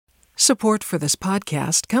Support for this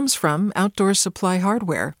podcast comes from Outdoor Supply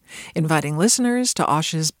Hardware, inviting listeners to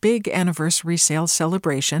Osh's big anniversary sale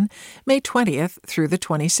celebration, May 20th through the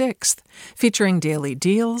 26th, featuring daily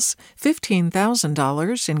deals,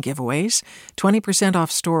 $15,000 in giveaways, 20% off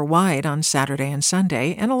store-wide on Saturday and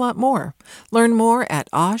Sunday, and a lot more. Learn more at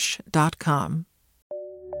osh.com.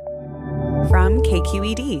 From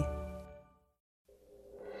KQED.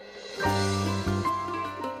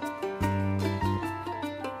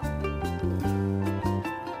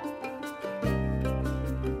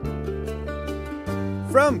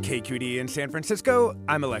 From KQED in San Francisco,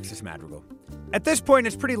 I'm Alexis Madrigal. At this point,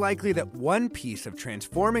 it's pretty likely that one piece of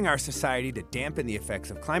transforming our society to dampen the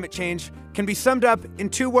effects of climate change can be summed up in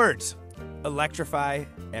two words: electrify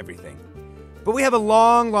everything. But we have a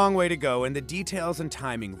long, long way to go, and the details and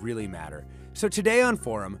timing really matter. So today on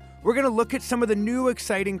Forum, we're going to look at some of the new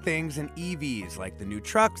exciting things in EVs, like the new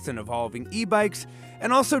trucks and evolving e-bikes,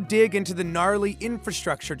 and also dig into the gnarly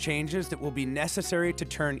infrastructure changes that will be necessary to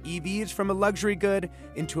turn EVs from a luxury good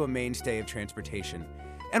into a mainstay of transportation.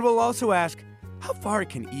 And we'll also ask, how far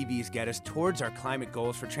can EVs get us towards our climate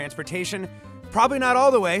goals for transportation? Probably not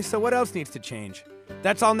all the way, so what else needs to change?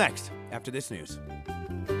 That's all next, after this news.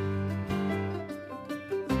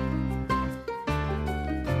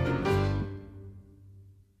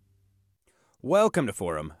 Welcome to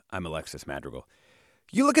Forum. I'm Alexis Madrigal.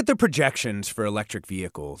 You look at the projections for electric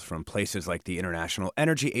vehicles from places like the International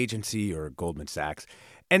Energy Agency or Goldman Sachs,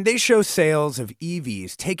 and they show sales of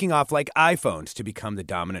EVs taking off like iPhones to become the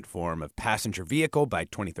dominant form of passenger vehicle by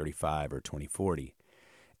 2035 or 2040.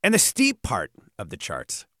 And the steep part of the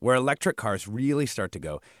charts, where electric cars really start to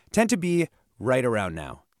go, tend to be right around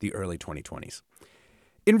now, the early 2020s.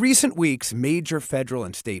 In recent weeks, major federal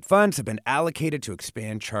and state funds have been allocated to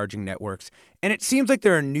expand charging networks, and it seems like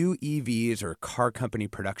there are new EVs or car company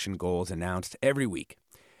production goals announced every week.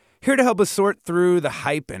 Here to help us sort through the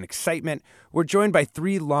hype and excitement, we're joined by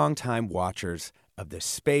three longtime watchers of this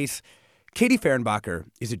space. Katie Fehrenbacher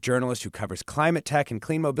is a journalist who covers climate tech and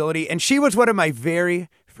clean mobility, and she was one of my very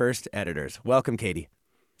first editors. Welcome, Katie.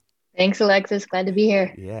 Thanks, Alexis. Glad to be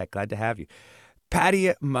here. Yeah, glad to have you.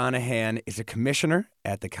 Patty Monahan is a commissioner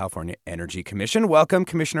at the California Energy Commission. Welcome,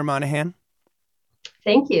 Commissioner Monahan.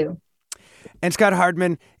 Thank you. And Scott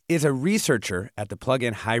Hardman is a researcher at the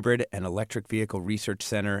Plug-in Hybrid and Electric Vehicle Research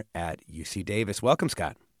Center at UC Davis. Welcome,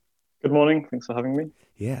 Scott. Good morning. Thanks for having me.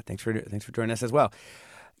 Yeah, thanks for joining us as well.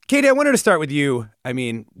 Katie, I wanted to start with you. I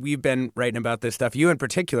mean, we've been writing about this stuff, you in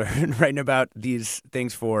particular, writing about these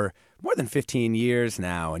things for more than 15 years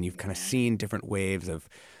now, and you've kind of seen different waves of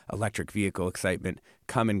electric vehicle excitement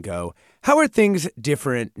come and go. How are things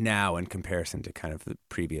different now in comparison to kind of the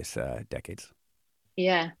previous decades?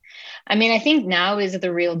 Yeah, I mean, I think now is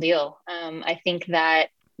the real deal. I think that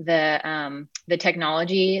the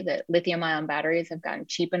technology, the lithium-ion batteries have gotten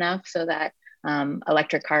cheap enough so that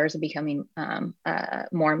electric cars are becoming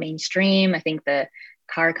more mainstream. I think the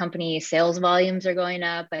car company sales volumes are going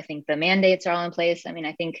up. I think the mandates are all in place. I mean,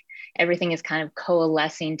 I think everything is kind of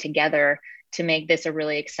coalescing together to make this a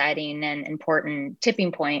really exciting and important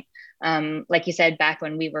tipping point. Like you said, back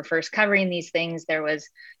when we were first covering these things, there was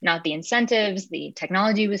not the incentives, the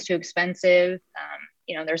technology was too expensive.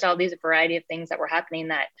 There's all these variety of things that were happening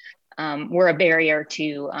that were a barrier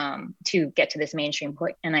to get to this mainstream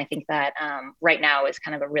point. And I think that right now is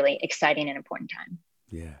kind of a really exciting and important time.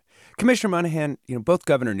 Yeah. Commissioner Monahan, both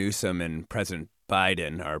Governor Newsom and President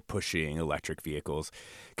Biden are pushing electric vehicles.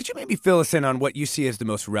 Could you maybe fill us in on what you see as the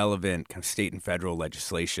most relevant kind of state and federal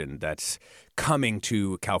legislation that's coming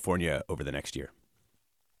to California over the next year?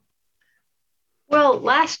 Well,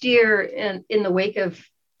 last year, in the wake of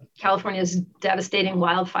California's devastating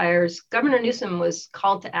wildfires, Governor Newsom was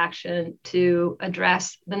called to action to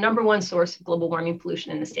address the number one source of global warming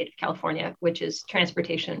pollution in the state of California, which is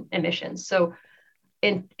transportation emissions. So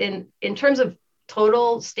in terms of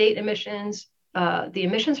total state emissions, the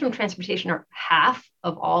emissions from transportation are half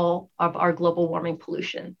of all of our global warming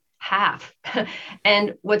pollution, half.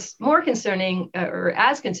 And what's more concerning, or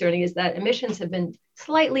as concerning, is that emissions have been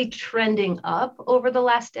slightly trending up over the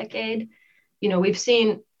last decade. We've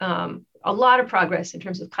seen a lot of progress in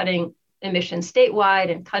terms of cutting emissions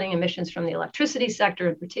statewide and cutting emissions from the electricity sector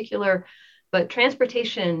in particular, but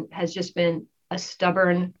transportation has just been a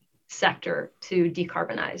stubborn sector to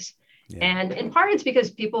decarbonize. Yeah. And in part, it's because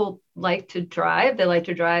people like to drive. They like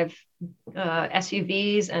to drive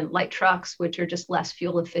SUVs and light trucks, which are just less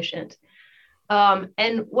fuel efficient.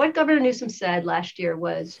 And what Governor Newsom said last year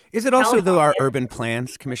was... Is it also, though, our urban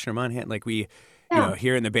plans, Commissioner Monahan? Like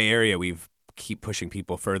here in the Bay Area, we've keep pushing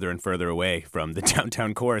people further and further away from the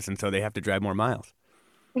downtown cores, and so they have to drive more miles.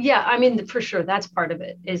 Yeah, I mean, for sure, that's part of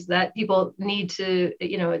it, is that people need to,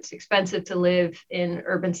 it's expensive to live in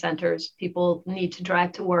urban centers. People need to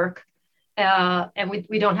drive to work, and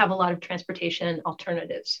we don't have a lot of transportation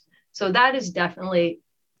alternatives. So that is definitely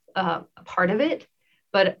a part of it.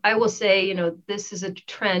 But I will say, this is a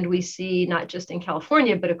trend we see not just in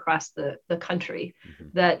California, but across the country,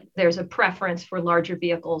 that there's a preference for larger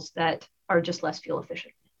vehicles that are just less fuel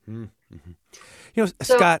efficient.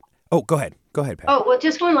 Scott, go ahead. Go ahead, Pat. Oh, well,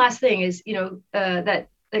 just one last thing is, that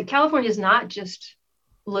California is not just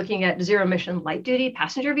looking at zero emission light duty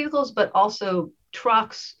passenger vehicles, but also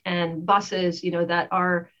trucks and buses, that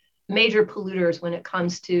are major polluters when it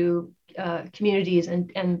comes to communities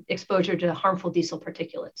and exposure to harmful diesel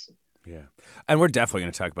particulates. Yeah. And we're definitely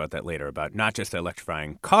going to talk about that later, about not just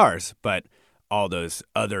electrifying cars, but all those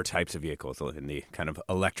other types of vehicles in the kind of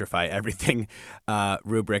electrify everything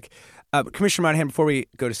rubric. Commissioner Monahan, before we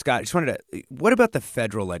go to Scott, I just wanted to, what about the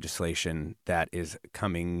federal legislation that is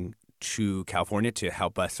coming to California to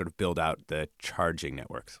help us sort of build out the charging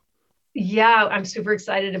networks? Yeah, I'm super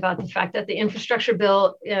excited about the fact that the infrastructure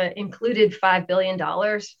bill included $5 billion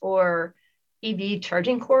for EV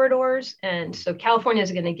charging corridors. And so California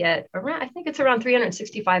is going to get around, I think it's around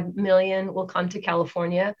 365 million will come to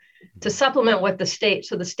California to supplement what the state.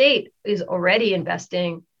 So the state is already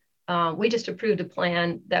investing. We just approved a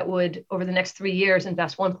plan that would, over the next 3 years,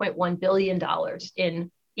 invest $1.1 billion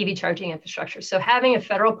in EV charging infrastructure. So having a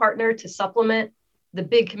federal partner to supplement the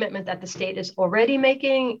big commitment that the state is already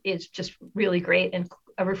making is just really great and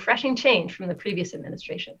a refreshing change from the previous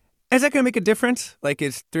administration. Is that going to make a difference? Like,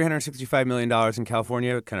 is $365 million in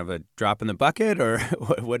California kind of a drop in the bucket, or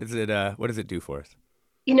what does it do for us?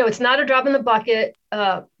 It's not a drop in the bucket,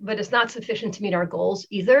 but it's not sufficient to meet our goals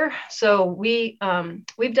either. So we've done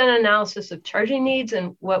an analysis of charging needs,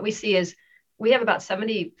 and what we see is we have about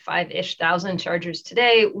 75-ish thousand chargers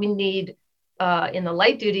today. We need, in the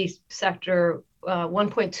light duty sector,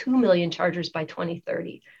 1.2 million chargers by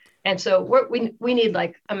 2030. And so we need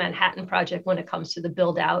like a Manhattan Project when it comes to the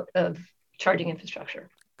build out of charging infrastructure.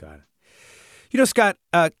 Got it. Scott,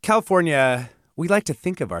 California, we like to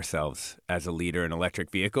think of ourselves as a leader in electric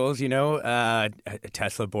vehicles,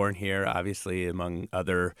 Tesla born here, obviously, among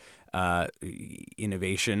other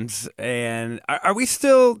innovations. And are we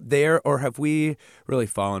still there, or have we really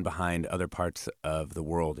fallen behind other parts of the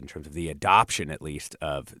world in terms of the adoption, at least,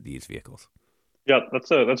 of these vehicles? Yeah, that's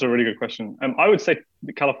a really good question. I would say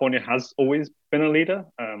California has always been a leader.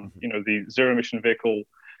 The zero emission vehicle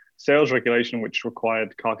sales regulation, which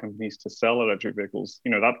required car companies to sell electric vehicles,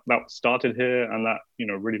 that started here, and that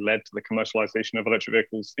really led to the commercialization of electric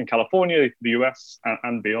vehicles in California, the US,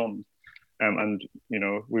 and beyond.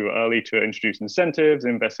 We were early to introduce incentives,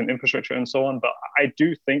 invest in infrastructure, and so on. But I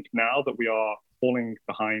do think now that we are falling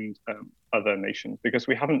behind other nations because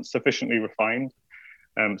we haven't sufficiently refined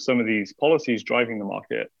some of these policies driving the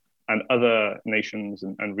market, and other nations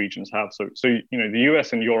and regions have. So the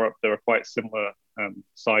US and Europe, they're a quite similar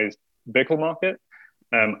sized vehicle market.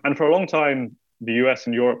 And for a long time, the US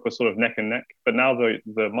and Europe were sort of neck and neck. But now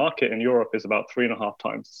the market in Europe is about 3.5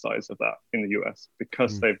 times the size of that in the US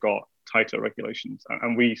because they've got tighter regulations.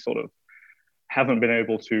 And we sort of haven't been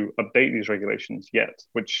able to update these regulations yet,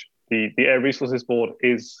 which the Air Resources Board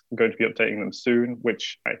is going to be updating them soon,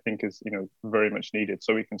 which I think is very much needed,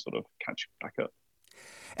 so we can sort of catch back up.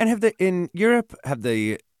 And in Europe, have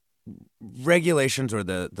the regulations or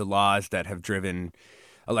the laws that have driven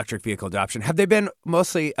electric vehicle adoption, have they been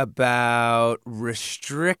mostly about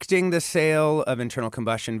restricting the sale of internal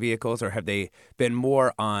combustion vehicles, or have they been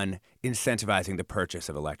more on incentivizing the purchase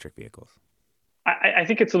of electric vehicles? I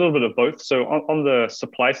think it's a little bit of both. So on the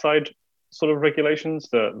supply side sort of regulations,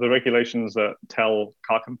 the regulations that tell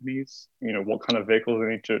car companies, what kind of vehicles they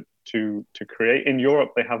need to create. In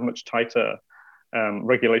Europe, they have much tighter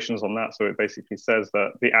regulations on that. So it basically says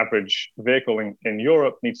that the average vehicle in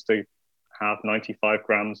Europe needs to have 95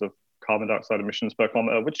 grams of carbon dioxide emissions per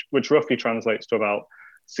kilometer, which roughly translates to about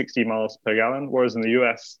 60 miles per gallon. Whereas in the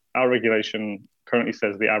US, our regulation currently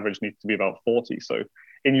says the average needs to be about 40. So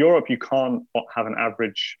in Europe, you can't have an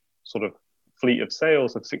average sort of fleet of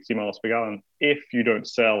sales of 60 miles per gallon if you don't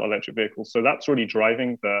sell electric vehicles. So that's really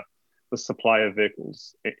driving the supply of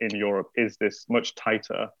vehicles in Europe, is this much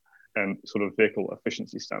tighter sort of vehicle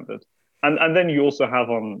efficiency standard. And then you also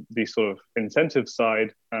have on the sort of incentive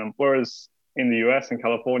side, whereas in the US and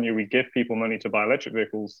California, we give people money to buy electric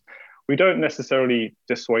vehicles, we don't necessarily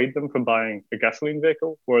dissuade them from buying a gasoline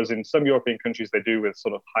vehicle, whereas in some European countries, they do with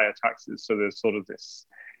sort of higher taxes. So there's sort of this,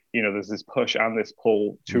 there's this push and this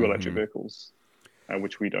pull to electric vehicles,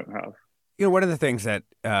 which we don't have. One of the things that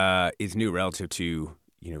is new relative to,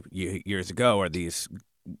 years ago are these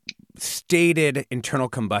stated internal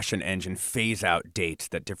combustion engine phase-out dates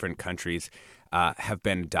that different countries have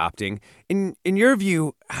been adopting. In your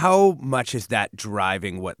view, how much is that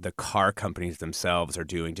driving what the car companies themselves are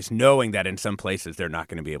doing, just knowing that in some places they're not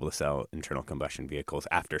going to be able to sell internal combustion vehicles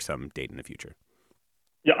after some date in the future?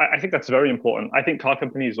 Yeah, I think that's very important. I think car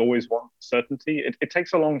companies always want certainty. It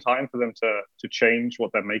takes a long time for them to change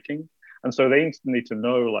what they're making. And so they need to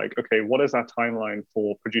know, like, okay, what is our timeline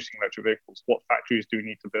for producing electric vehicles? What factories do we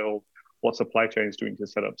need to build? What supply chains do we need to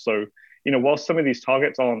set up? So, while some of these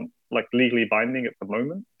targets aren't like legally binding at the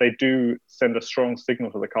moment, they do send a strong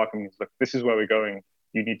signal to the car companies, like, this is where we're going.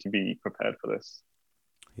 You need to be prepared for this.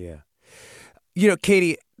 Yeah.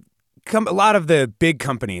 Katie, a lot of the big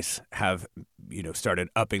companies have, started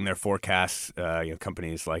upping their forecasts,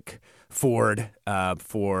 companies like Ford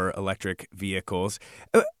for electric vehicles.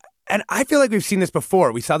 And I feel like we've seen this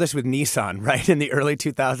before. We saw this with Nissan, right, in the early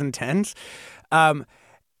 2010s.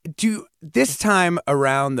 This time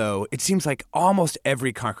around, though, it seems like almost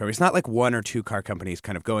every car company, it's not like one or two car companies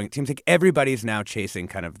kind of going. It seems like everybody's now chasing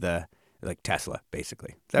kind of like Tesla,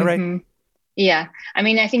 basically. Is that right? Yeah. I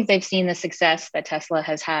mean, I think they've seen the success that Tesla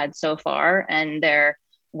has had so far, and they're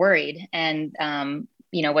worried. And,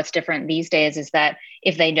 what's different these days is that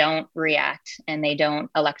if they don't react and they don't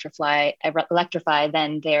electrify,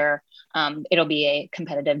 then it'll be a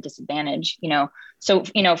competitive disadvantage, So,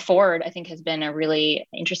 Ford, I think, has been a really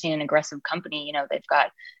interesting and aggressive company. They've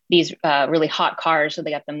got these really hot cars. So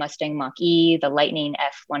they got the Mustang Mach-E, the Lightning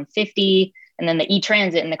F-150, and then the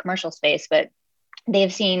E-Transit in the commercial space. But they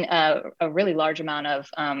have seen a really large amount of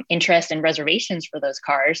interest and reservations for those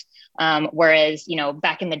cars. Whereas,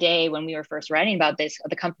 back in the day when we were first writing about this,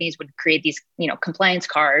 the companies would create these, compliance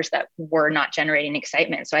cars that were not generating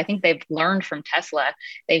excitement. So I think they've learned from Tesla.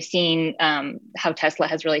 They've seen how Tesla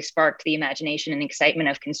has really sparked the imagination and excitement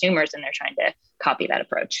of consumers, and they're trying to copy that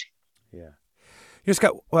approach. Yeah.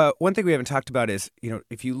 Scott, one thing we haven't talked about is,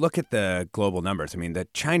 if you look at the global numbers, I mean, the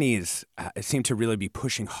Chinese seem to really be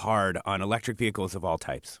pushing hard on electric vehicles of all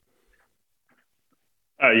types.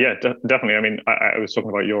 Yeah, definitely. I mean, I was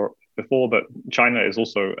talking about Europe before, but China is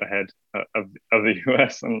also ahead of the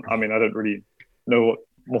US. And I mean, I don't really know what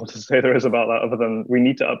more to say there is about that other than we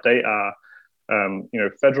need to update our,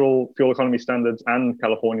 federal fuel economy standards, and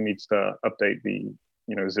California needs to update the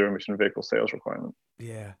zero emission vehicle sales requirement.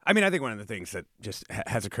 Yeah. I mean, I think one of the things that just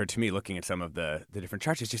has occurred to me looking at some of the different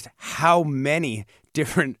charts is just how many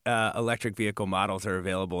different electric vehicle models are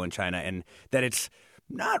available in China, and that it's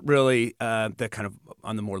not really the kind of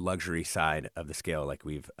on the more luxury side of the scale like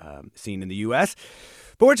we've seen in the U.S.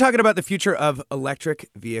 But we're talking about the future of electric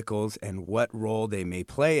vehicles and what role they may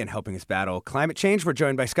play in helping us battle climate change. We're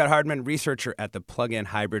joined by Scott Hardman, researcher at the Plug-in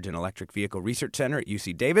Hybrid and Electric Vehicle Research Center at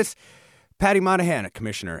UC Davis, Patty Monahan, a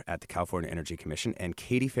commissioner at the California Energy Commission, and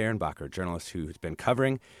Katie Fehrenbacher, a journalist who's been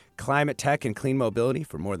covering climate tech and clean mobility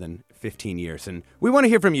for more than 15 years. And we want to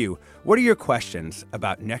hear from you. What are your questions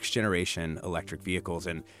about next generation electric vehicles?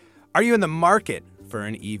 And are you in the market for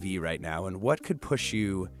an EV right now? And what could push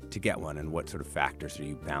you to get one? And what sort of factors are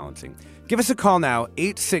you balancing? Give us a call now,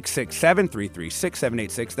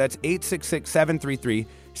 866-733-6786. That's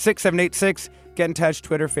 866-733-6786. Get in touch,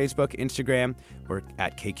 Twitter, Facebook, Instagram. We're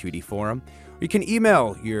at KQED Forum. Or you can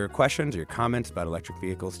email your questions or your comments about electric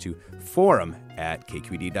vehicles to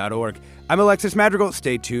forum@kqed.org. I'm Alexis Madrigal.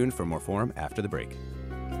 Stay tuned for more Forum after the break.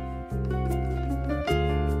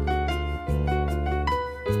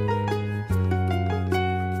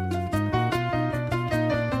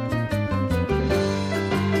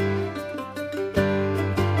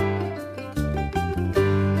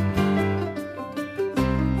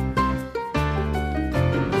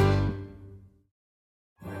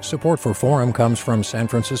 Support for Forum comes from San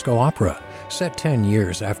Francisco Opera. Set 10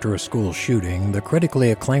 years after a school shooting, the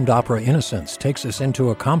critically acclaimed opera Innocence takes us into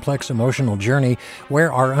a complex emotional journey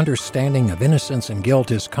where our understanding of innocence and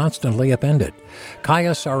guilt is constantly upended.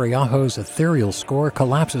 Kaya Sariaho's ethereal score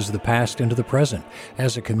collapses the past into the present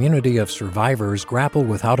as a community of survivors grapple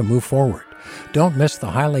with how to move forward. Don't miss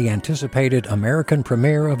the highly anticipated American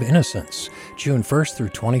premiere of Innocence, June 1st through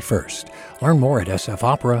 21st. Learn more at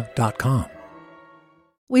sfopera.com.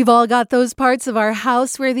 We've all got those parts of our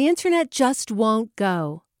house where the internet just won't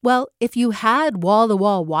go. Well, if you had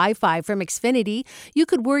wall-to-wall Wi-Fi from Xfinity, you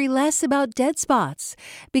could worry less about dead spots.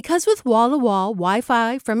 Because with wall-to-wall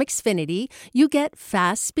Wi-Fi from Xfinity, you get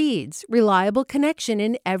fast speeds, reliable connection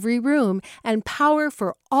in every room, and power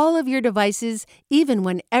for all of your devices, even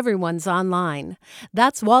when everyone's online.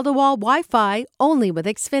 That's wall-to-wall Wi-Fi only with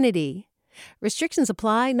Xfinity. Restrictions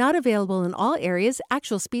apply, not available in all areas.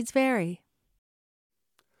 Actual speeds vary.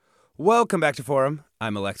 Welcome back to Forum.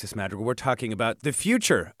 I'm Alexis Madrigal. We're talking about the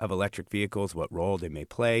future of electric vehicles, what role they may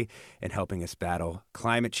play in helping us battle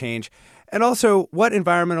climate change, and also what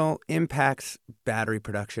environmental impacts battery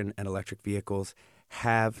production and electric vehicles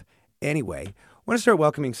have anyway. I want to start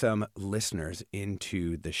welcoming some listeners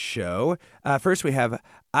into the show. First, we have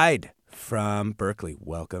Ide from Berkeley.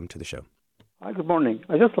 Welcome to the show. Hi, good morning.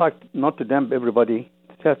 I just like not to damp everybody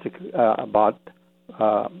static about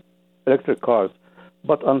electric cars,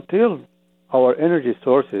 but until our energy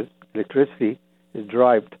sources, electricity, is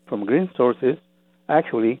derived from green sources,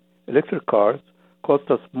 actually, electric cars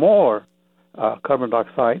cost us more carbon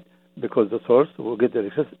dioxide because the source we'll get the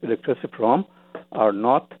electricity from are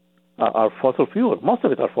fossil fuel. Most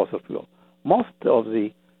of it are fossil fuel. Most of the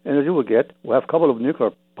energy we get, we have a couple of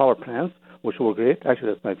nuclear power plants, which were great.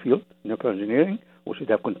 Actually, that's my field, nuclear engineering. We should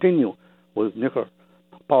have continued with nuclear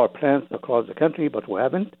power plants across the country, but we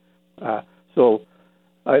haven't. So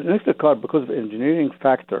an electric car, because of the engineering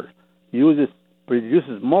factor,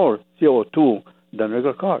 produces more CO2 than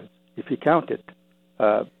regular cars, if you count it.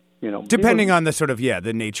 Depending on the sort of,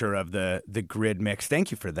 the nature of the grid mix.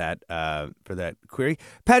 Thank you for that query.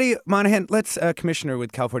 Patty Monahan, Commissioner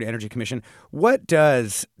with California Energy Commission. What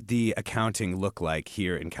does the accounting look like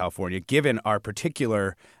here in California, given our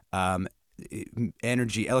particular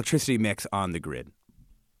electricity mix on the grid?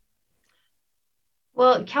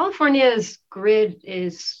 Well, California's grid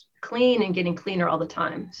is clean and getting cleaner all the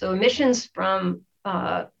time. So emissions from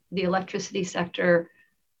the electricity sector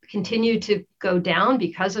continue to go down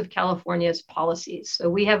because of California's policies. So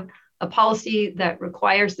we have a policy that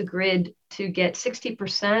requires the grid to get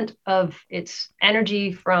 60% of its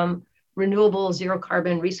energy from renewable zero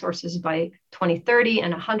carbon resources by 2030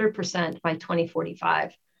 and 100% by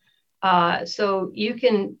 2045. So you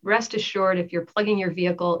can rest assured if you're plugging your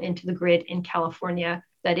vehicle into the grid in California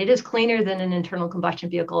that it is cleaner than an internal combustion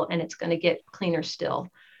vehicle, and it's going to get cleaner still.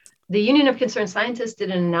 The Union of Concerned Scientists did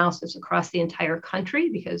an analysis across the entire country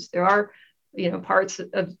because there are, parts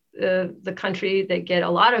of the country that get a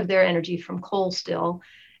lot of their energy from coal still,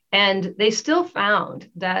 and they still found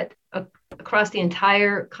that across the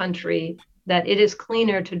entire country that it is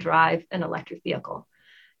cleaner to drive an electric vehicle.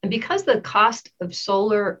 And because the cost of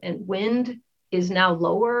solar and wind is now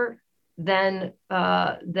lower than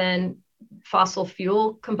fossil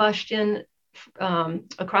fuel combustion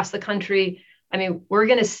across the country, I mean, we're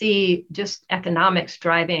going to see just economics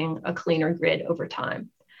driving a cleaner grid over time.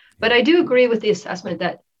 But I do agree with the assessment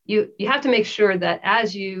that you have to make sure that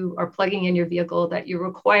as you are plugging in your vehicle, that you're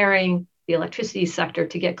requiring the electricity sector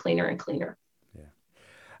to get cleaner and cleaner. Yeah.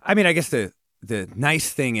 I mean, I guess the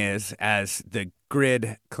nice thing is, as the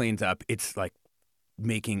grid cleans up, it's like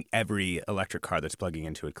making every electric car that's plugging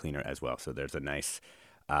into it cleaner as well. So there's a nice,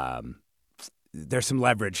 there's some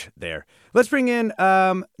leverage there. Let's bring in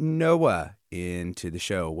Noah into the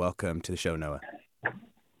show. Welcome to the show, Noah.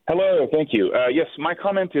 Hello, thank you. Yes, my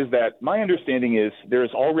comment is that my understanding is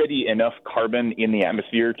there's already enough carbon in the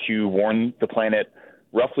atmosphere to warm the planet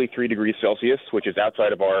roughly 3 degrees Celsius, which is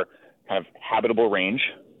outside of our kind of habitable range.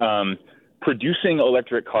 Producing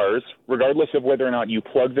electric cars, regardless of whether or not you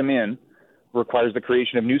plug them in, requires the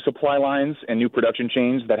creation of new supply lines and new production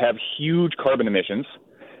chains that have huge carbon emissions.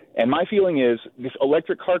 And my feeling is this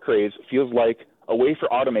electric car craze feels like a way for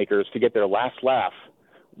automakers to get their last laugh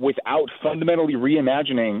without fundamentally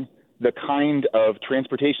reimagining the kind of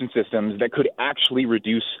transportation systems that could actually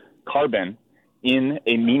reduce carbon in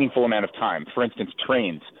a meaningful amount of time. For instance,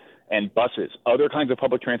 trains and buses, other kinds of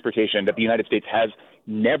public transportation that the United States has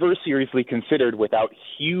never seriously considered without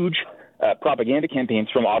huge propaganda campaigns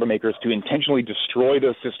from automakers to intentionally destroy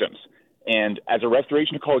those systems. And as a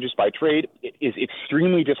restoration ecologist by trade, it is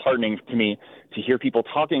extremely disheartening to me to hear people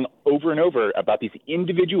talking over and over about these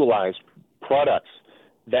individualized products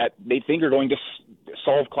that they think are going to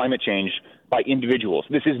solve climate change by individuals.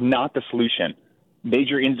 This is not the solution.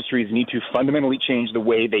 Major industries need to fundamentally change the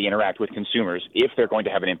way they interact with consumers if they're going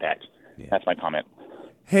to have an impact. Yeah. That's my comment.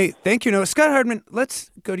 Hey, thank you, Noah. Scott Hardman,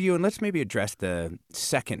 let's go to you and let's maybe address the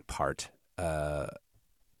second part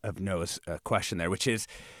of Noah's question there, which is,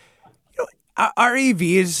 are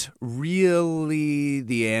EVs really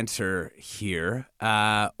the answer here,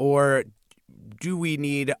 or do we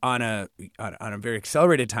need on a very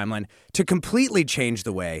accelerated timeline to completely change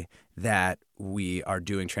the way that we are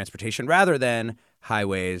doing transportation rather than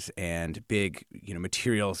highways and big,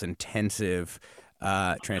 materials intensive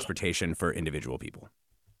transportation for individual people?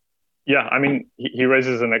 Yeah, I mean, he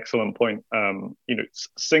raises an excellent point.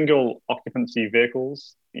 Single occupancy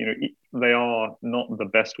vehicles, they are not the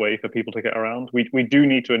best way for people to get around. We do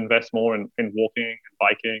need to invest more in walking, and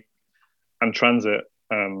biking, and transit.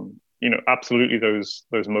 absolutely those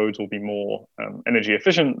modes will be more energy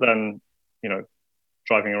efficient than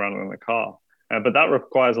driving around in a car. But that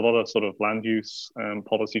requires a lot of sort of land use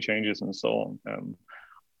policy changes and so on.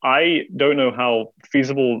 I don't know how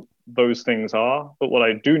feasible those things are, but what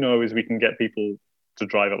I do know is we can get people to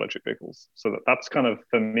drive electric vehicles. So that's kind of,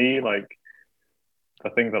 for me, like the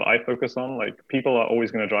thing that I focus on. Like, people are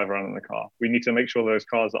always going to drive around in the car. We need to make sure those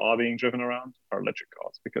cars that are being driven around are electric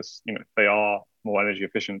cars, because they are more energy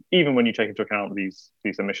efficient, even when you take into account these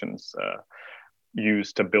emissions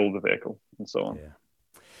used to build the vehicle and so on.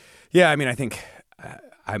 Yeah, I mean, I think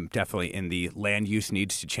I'm definitely in the land use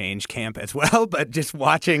needs to change camp as well, but just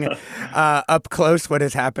watching up close what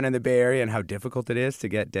has happened in the Bay Area and how difficult it is to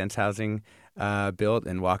get dense housing built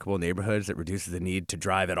in walkable neighborhoods that reduces the need to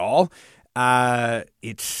drive at all.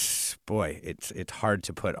 It's hard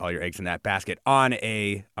to put all your eggs in that basket on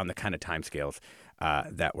the kind of timescales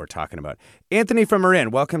that we're talking about. Anthony from Marin,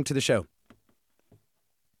 welcome to the show.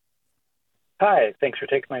 Hi, thanks for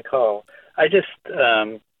taking my call. I just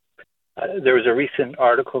there was a recent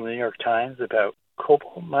article in the New York Times about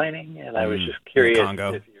cobalt mining, and I was just curious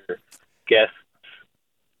if your guests.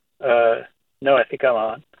 No, I think I'm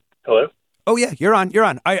on. Hello? Oh, yeah, you're on.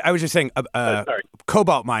 I was just saying sorry.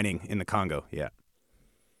 Cobalt mining in the Congo, yeah.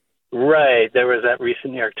 Right. There was that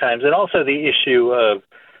recent New York Times. And also the issue of,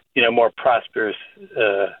 more prosperous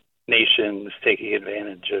nations taking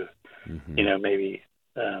advantage of, maybe,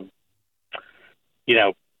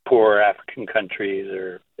 poor African countries.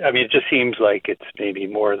 It just seems like it's maybe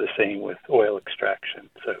more of the same with oil extraction.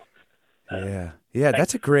 So. Yeah,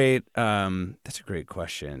 that's a great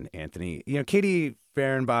question, Anthony. Katie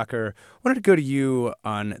Fehrenbacher, wanted to go to you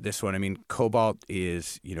on this one. I mean, cobalt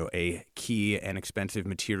is, a key and expensive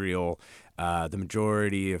material. The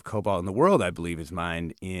majority of cobalt in the world, I believe, is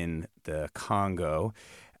mined in the Congo.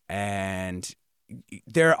 And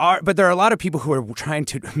there are a lot of people who are trying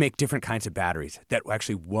to make different kinds of batteries that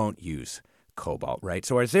actually won't use cobalt, right?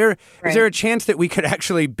 So is there a chance that we could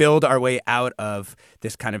actually build our way out of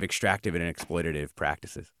this kind of extractive and exploitative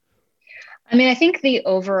practices? I mean, I think the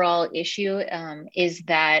overall issue is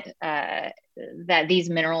that these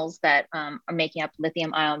minerals that are making up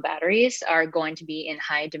lithium-ion batteries are going to be in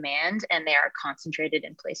high demand, and they are concentrated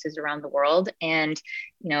in places around the world. And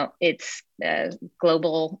it's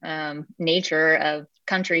global nature of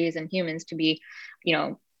countries and humans to be,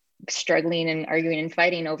 struggling and arguing and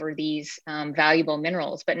fighting over these valuable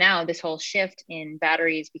minerals. But now this whole shift in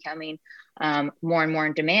batteries becoming more and more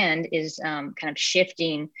in demand is kind of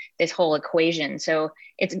shifting this whole equation. So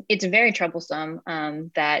it's very troublesome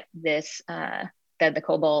that the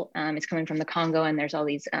cobalt is coming from the Congo, and there's all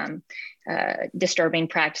these disturbing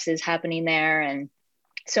practices happening there. And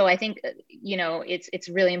so I think, it's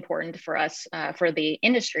really important for us, for the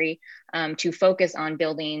industry, to focus on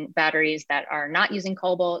building batteries that are not using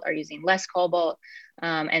cobalt, are using less cobalt.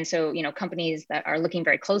 And so, companies that are looking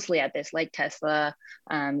very closely at this, like Tesla,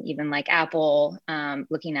 even like Apple,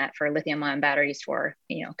 looking at for lithium-ion batteries for,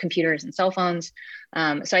 computers and cell phones.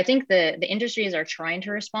 So I think the industries are trying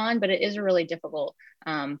to respond, but it is a really difficult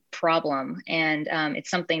problem. And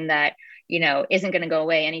it's something that, isn't going to go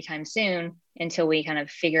away anytime soon until we kind of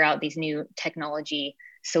figure out these new technology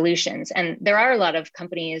solutions. And there are a lot of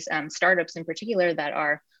companies, startups in particular, that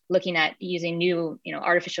are looking at using new,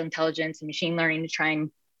 artificial intelligence and machine learning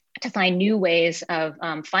to find new ways of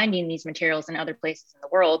finding these materials in other places in the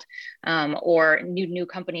world, or new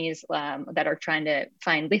companies that are trying to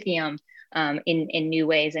find lithium in new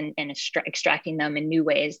ways and extracting them in new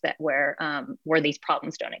ways where these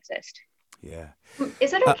problems don't exist. Yeah. Is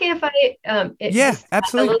that okay if I? Yeah,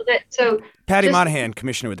 absolutely. A little bit. So, Patty Monahan,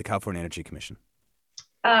 Commissioner with the California Energy Commission.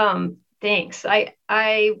 Thanks.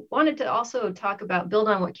 I wanted to also build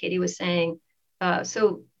on what Katie was saying.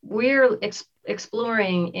 So we're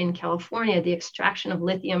exploring in California the extraction of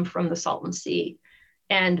lithium from the Salton Sea.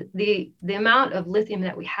 And the amount of lithium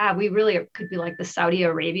that we have, we really could be like the Saudi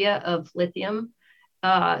Arabia of lithium.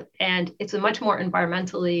 And it's a much more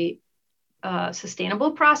environmentally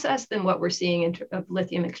sustainable process than what we're seeing of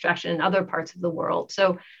lithium extraction in other parts of the world.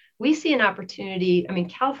 So we see an opportunity. I mean,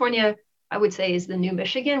 California, I would say, is the new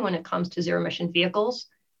Michigan when it comes to zero emission vehicles.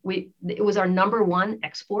 It was our number one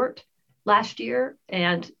export last year.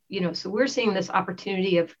 And, so we're seeing this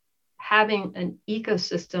opportunity of having an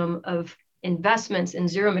ecosystem of investments in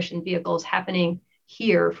zero emission vehicles happening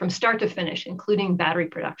here from start to finish, including battery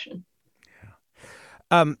production.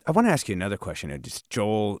 I want to ask you another question.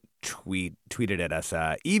 Joel tweeted at us,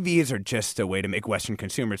 EVs are just a way to make Western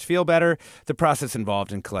consumers feel better. The process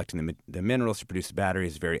involved in collecting the minerals to produce the battery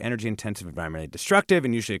is very energy intensive, environmentally destructive,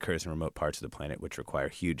 and usually occurs in remote parts of the planet, which require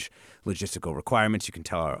huge logistical requirements. You can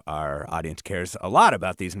tell our audience cares a lot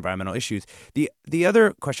about these environmental issues. The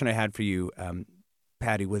other question I had for you,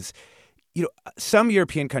 Patty, was, some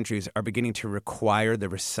European countries are beginning to require the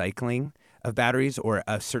recycling of batteries, or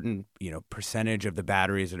a certain, percentage of the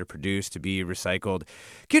batteries that are produced to be recycled.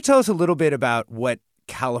 Can you tell us a little bit about what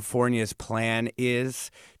California's plan is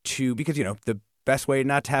because, the best way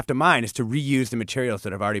not to have to mine is to reuse the materials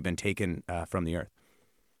that have already been taken from the earth?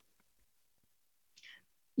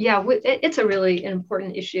 Yeah, it's a really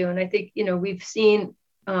important issue. And I think, we've seen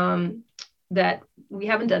that we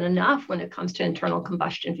haven't done enough when it comes to internal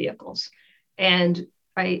combustion vehicles. And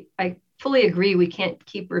I fully agree, we can't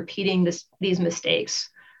keep repeating these mistakes.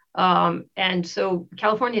 And so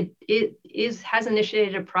California has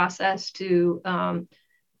initiated a process to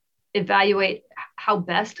evaluate how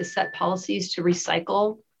best to set policies to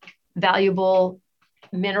recycle valuable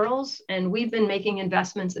minerals. And we've been making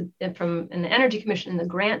investments in the Energy Commission and the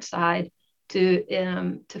grant side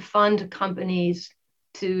to fund companies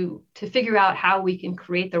to figure out how we can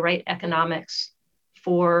create the right economics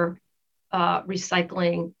for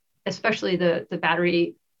recycling, especially the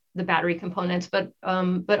battery components, but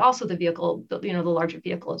also the vehicle, the larger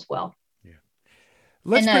vehicle as well.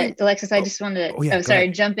 Yeah. Alexis, I just wanted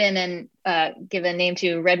to jump in and give a name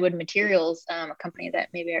to Redwood Materials, a company that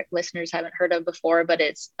maybe our listeners haven't heard of before, but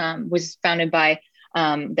it's was founded by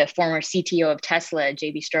the former CTO of Tesla,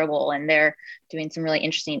 JB Straubel, and they're doing some really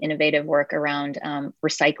interesting, innovative work around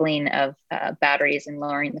recycling of batteries and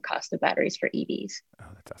lowering the cost of batteries for EVs. Oh,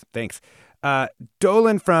 that's awesome. Thanks.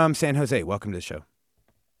 Dolan from San Jose, welcome to the show.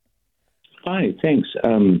 Hi, thanks.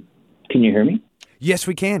 Can you hear me? Yes,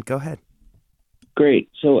 we can. Go ahead. Great.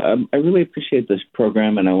 So I really appreciate this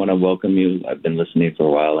program, and I want to welcome you. I've been listening for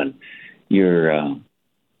a while, and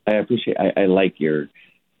I like your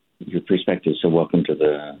perspective. So welcome to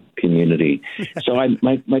the community. So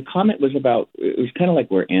my comment was it was kind of like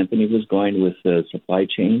where Anthony was going with the supply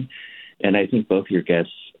chain, and I think both your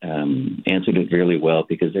guests answered it really well,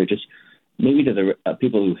 because they're just, maybe to the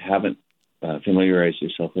people who haven't familiarized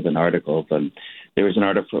yourself with an article, there was an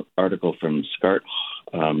article from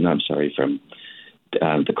from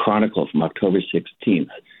the Chronicle from October 16th,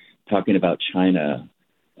 talking about China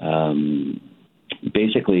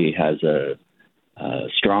basically has a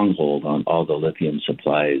stronghold on all the lithium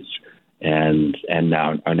supplies, and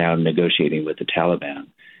are now negotiating with the Taliban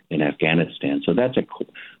in Afghanistan. So that's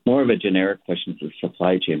more of a generic question for the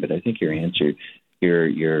supply chain, but I think your answer,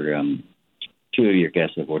 two of your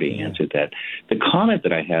guests have already answered that. The comment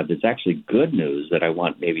that I have is actually good news that I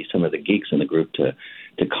want maybe some of the geeks in the group to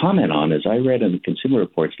comment on, is I read in the Consumer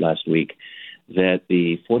Reports last week that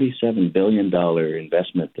the $47 billion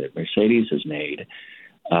investment that Mercedes has made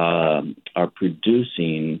are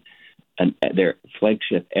producing their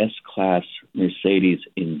flagship S-Class Mercedes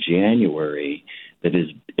in January.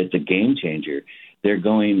 It's a game changer. They're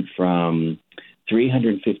going from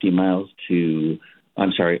 320 miles to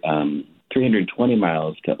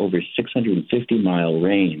over 650-mile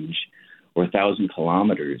range, or 1,000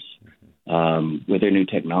 kilometers, with their new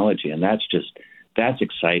technology. And that's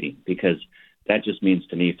exciting, because that just means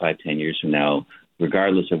to me 5-10 years from now,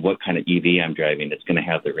 regardless of what kind of EV I'm driving, it's going to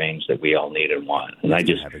have the range that we all need and want. And I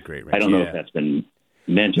don't know if that's been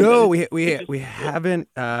mentioned. No, we haven't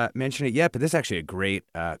mentioned it yet, but this is actually a great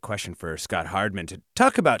question for Scott Hardman to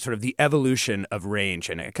talk about sort of the evolution of range.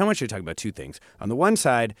 And I kind of want you to talk about two things. On the one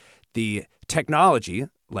side, the technology,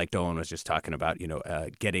 like Dolan was just talking about,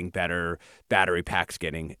 getting better, battery packs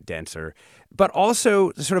getting denser, but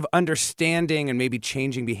also sort of understanding and maybe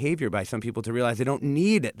changing behavior by some people to realize they don't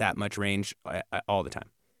need that much range all the time.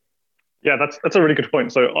 Yeah, that's a really good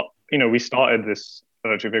point. So, we started this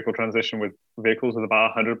electric vehicle transition with vehicles with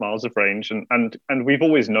about 100 miles of range, and we've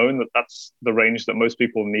always known that that's the range that most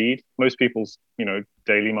people need. Most people's,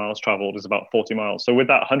 daily miles traveled is about 40 miles. So with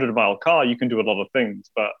that 100-mile car, you can do a lot of things,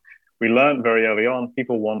 but we learned very early on,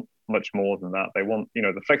 people want much more than that. They want,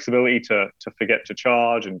 the flexibility to forget to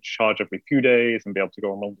charge and charge every few days and be able to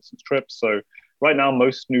go on long distance trips. So right now,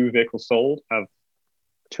 most new vehicles sold have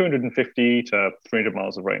 250 to 300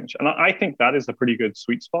 miles of range. And I think that is a pretty good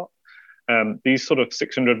sweet spot. These sort of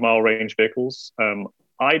 600-mile range vehicles,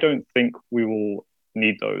 I don't think we will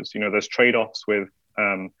need those. There's trade-offs with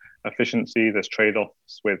efficiency, there's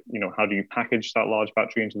trade-offs with, how do you package that large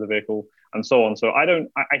battery into the vehicle, and so on. So I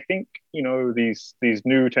think, these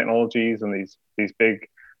new technologies and these big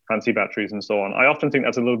fancy batteries and so on, I often think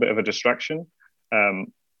that's a little bit of a distraction.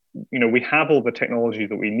 we have all the technology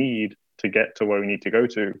that we need to get to where we need to go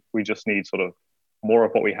to. We just need sort of more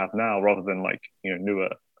of what we have now rather than newer,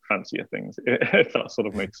 fancier things, if that sort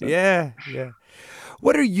of makes sense. Yeah.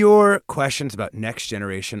 What are your questions about next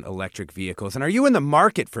generation electric vehicles? And are you in the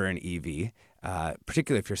market for an EV?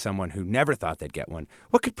 Particularly if you're someone who never thought they'd get one.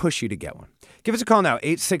 What could push you to get one? Give us a call now,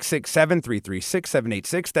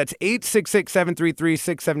 866-733-6786. That's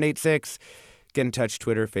 866-733-6786. Get in touch,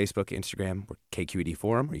 Twitter, Facebook, Instagram, or KQED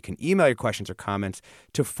Forum, or you can email your questions or comments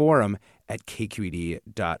to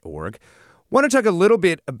forum@kqed.org. Want to talk a little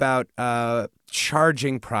bit about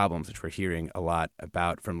charging problems, which we're hearing a lot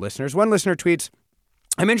about from listeners. One listener tweets,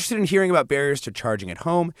 I'm interested in hearing about barriers to charging at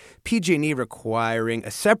home, PG&E requiring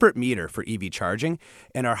a separate meter for EV charging,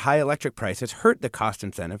 and our high electric prices hurt the cost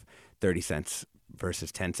incentive, 30 cents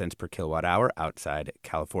versus 10 cents per kilowatt hour outside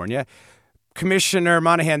California. Commissioner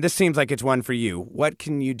Monahan, this seems like it's one for you. What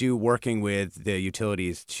can you do working with the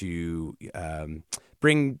utilities to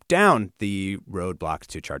bring down the roadblocks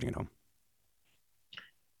to charging at home?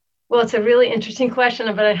 Well, it's a really interesting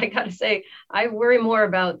question, but I got to say, I worry more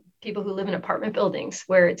about people who live in apartment buildings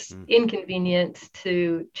where it's inconvenient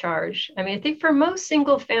to charge. I mean, I think for most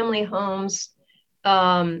single family homes,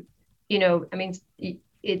 it's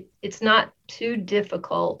not too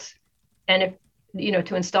difficult and if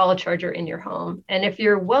to install a charger in your home. And if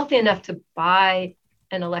you're wealthy enough to buy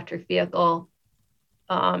an electric vehicle,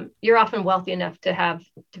 you're often wealthy enough to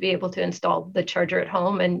be able to install the charger at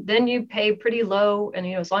home. And then you pay pretty low. And,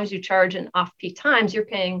 as long as you charge in off-peak times, you're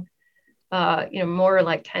paying more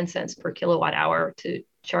like 10 cents per kilowatt hour to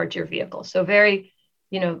charge your vehicle. So very,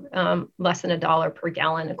 less than $1 per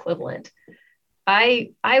gallon equivalent. I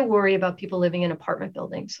worry about people living in apartment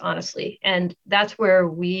buildings, honestly. And that's where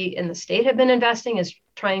we in the state have been investing, is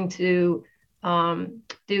trying to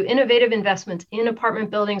do innovative investments in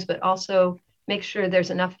apartment buildings, but also make sure there's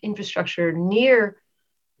enough infrastructure near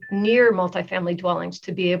multifamily dwellings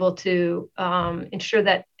to be able to ensure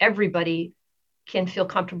that everybody can feel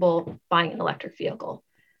comfortable buying an electric vehicle.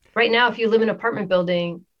 Right now, if you live in an apartment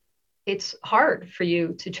building, it's hard for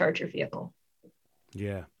you to charge your vehicle.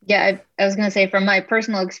 Yeah. Yeah, I was going to say, from my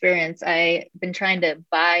personal experience, I've been trying to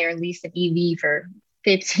buy or lease an EV for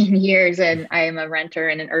 15 years, and I am a renter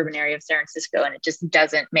in an urban area of San Francisco, and it just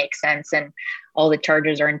doesn't make sense. And all the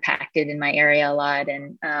chargers are impacted in my area a lot.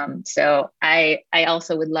 And so I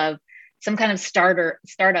also would love some kind of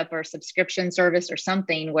startup or subscription service or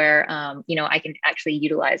something where, I can actually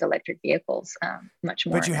utilize electric vehicles much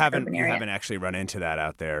more. But you haven't actually run into that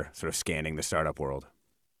out there, sort of scanning the startup world.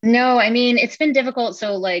 No, I mean, it's been difficult.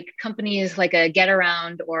 So like companies like a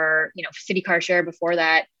GetAround or, City Car Share before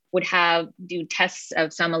that would do tests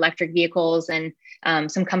of some electric vehicles. And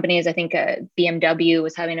some companies, I think BMW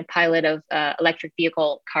was having a pilot of electric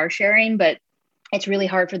vehicle car sharing, but it's really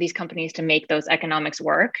hard for these companies to make those economics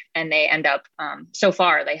work. And they end up, so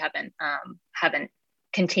far, they haven't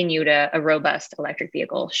continued a robust electric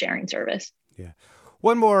vehicle sharing service. Yeah.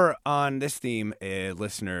 One more on this theme, a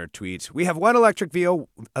listener tweets, we have one electric vehicle,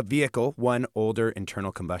 one older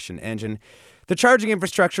internal combustion engine. The charging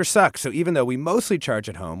infrastructure sucks, so even though we mostly charge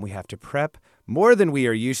at home, we have to prep more than we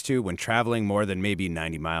are used to when traveling more than maybe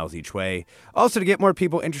 90 miles each way. Also, to get more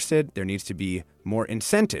people interested, there needs to be more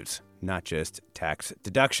incentives, not just tax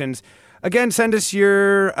deductions. Again, send us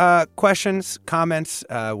your questions, comments.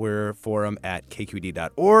 We're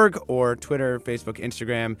forum@kqed.org or Twitter, Facebook,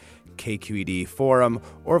 Instagram, KQED Forum.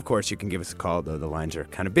 Or, of course, you can give us a call, though the lines are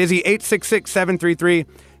kind of busy.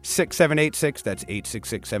 866-733-6786. That's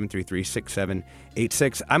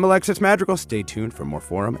 866-733-6786. I'm Alexis Madrigal. Stay tuned for more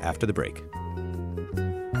Forum after the break.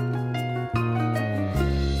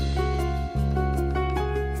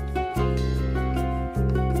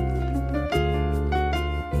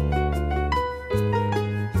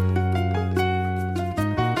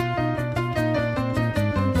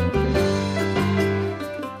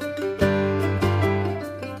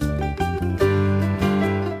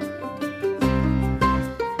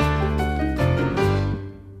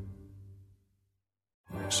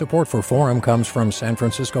 Support for Forum comes from San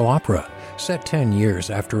Francisco Opera. Set 10 years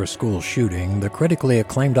after a school shooting, the critically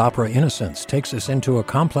acclaimed opera Innocence takes us into a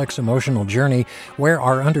complex emotional journey where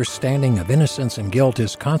our understanding of innocence and guilt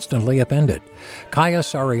is constantly upended. Kaya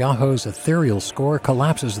Sariaho's ethereal score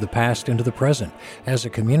collapses the past into the present as a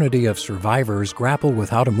community of survivors grapple with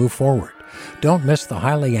how to move forward. Don't miss the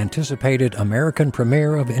highly anticipated American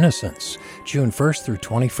premiere of Innocence, June 1st through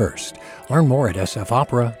 21st. Learn more at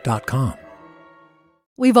sfopera.com.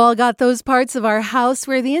 We've all got those parts of our house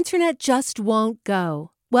where the internet just won't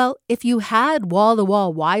go. Well, if you had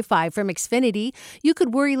wall-to-wall Wi-Fi from Xfinity, you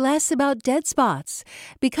could worry less about dead spots.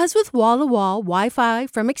 Because with wall-to-wall Wi-Fi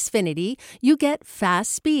from Xfinity, you get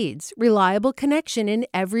fast speeds, reliable connection in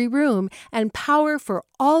every room, and power for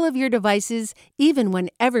all of your devices, even when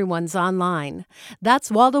everyone's online. That's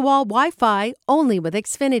wall-to-wall Wi-Fi only with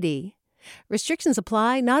Xfinity. Restrictions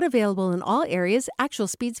apply, not available in all areas. Actual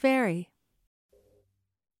speeds vary.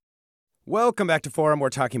 Welcome back to Forum. We're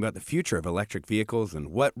talking about the future of electric vehicles and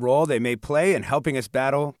what role they may play in helping us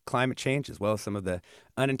battle climate change, as well as some of the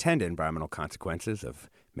unintended environmental consequences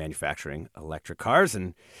of manufacturing electric cars.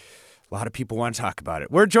 And a lot of people want to talk about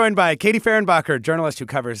it. We're joined by Katie Fehrenbacher, journalist who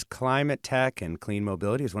covers climate tech and clean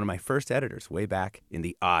mobility, as one of my first editors way back in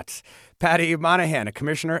the aughts. Patty Monahan, a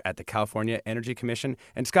commissioner at the California Energy Commission,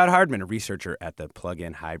 and Scott Hardman, a researcher at the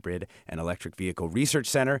Plug-in Hybrid and Electric Vehicle Research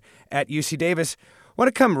Center at UC Davis. I want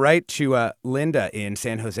to come right to Linda in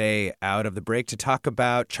San Jose out of the break to talk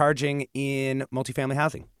about charging in multifamily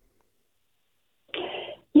housing.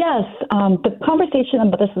 Yes, the conversation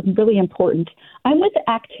about this is really important. I'm with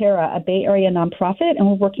Actera, a Bay Area nonprofit, and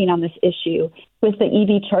we're working on this issue with the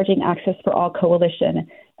EV Charging Access for All Coalition.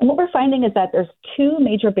 And what we're finding is that there's two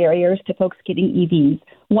major barriers to folks getting EVs.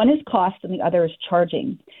 One is cost and the other is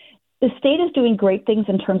charging. The state is doing great things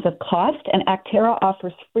in terms of cost, and Actera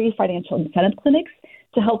offers free financial incentive clinics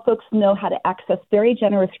to help folks know how to access very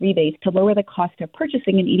generous rebates to lower the cost of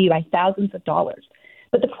purchasing an EV by thousands of dollars.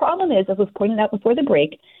 But the problem is, as was pointed out before the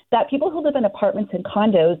break, that people who live in apartments and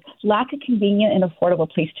condos lack a convenient and affordable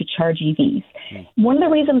place to charge EVs. One of the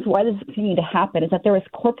reasons why this is continuing to happen is that there is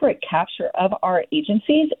corporate capture of our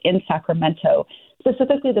agencies in Sacramento,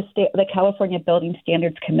 specifically the California Building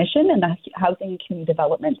Standards Commission and the Housing and Community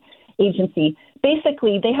Development Agency.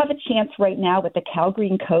 Basically, they have a chance right now with the Cal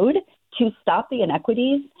Green Code to stop the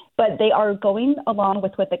inequities, but they are going along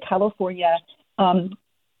with what the California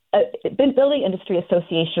Building Industry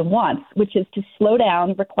Association wants, which is to slow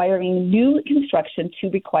down requiring new construction to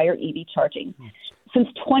require EV charging. Since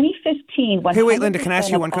 2015, hey, wait, Linda, can I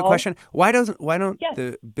ask you one quick question? Why don't Yes.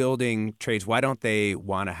 the building trades? Why don't they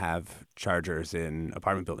want to have chargers in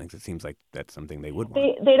apartment buildings? It seems like that's something they would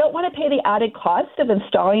want. They don't want to pay the added cost of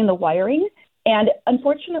installing the wiring. And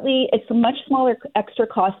unfortunately, it's a much smaller extra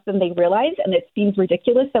cost than they realize, and it seems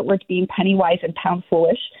ridiculous that we're being penny wise and pound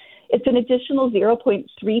foolish. It's an additional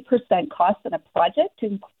 0.3% cost in a project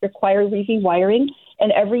to require rewiring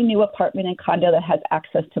in every new apartment and condo that has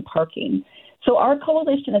access to parking. So our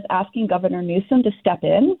coalition is asking Governor Newsom to step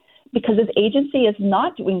in because his agency is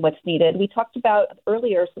not doing what's needed. We talked about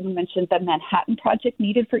earlier, someone mentioned the Manhattan Project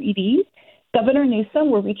needed for EVs. Governor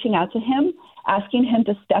Newsom, we're reaching out to him, asking him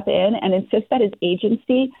to step in and insist that his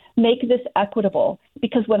agency make this equitable,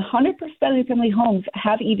 because 100% of family homes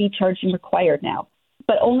have EV charging required now,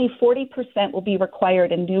 but only 40% will be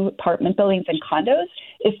required in new apartment buildings and condos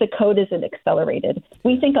if the code isn't accelerated.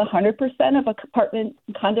 We think 100% of apartment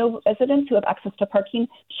and condo residents who have access to parking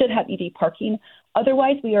should have EV parking.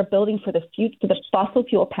 Otherwise, we are building for the fossil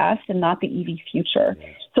fuel past and not the EV future.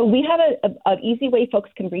 So we have an easy way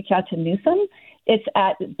folks can reach out to Newsom. It's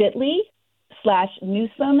at bit.ly/Newsom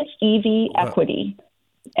EV Equity.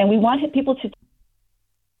 And we want people to...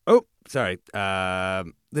 Oh, sorry.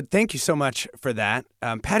 Thank you so much for that.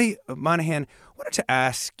 Patty Monahan, I wanted to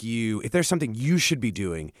ask you if there's something you should be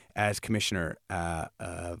doing as commissioner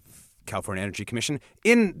of California Energy Commission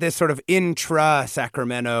in this sort of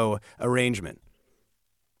intra-Sacramento arrangement.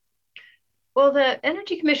 Well, the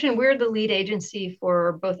Energy Commission, we're the lead agency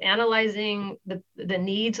for both analyzing the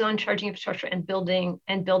needs on charging infrastructure and building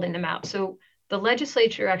them out. So the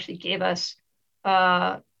legislature actually gave us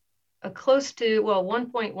a close to,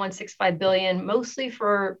 $1.165 billion, mostly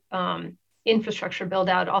for infrastructure build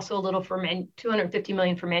out, also a little for $250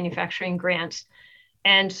 million for manufacturing grants.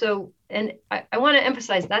 And so, I want to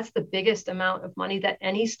emphasize that's the biggest amount of money that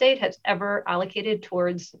any state has ever allocated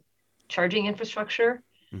towards charging infrastructure.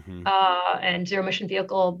 Mm-hmm. And zero emission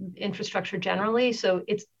vehicle infrastructure generally. So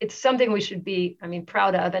it's something we should be,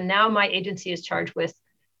 proud of. And now my agency is charged with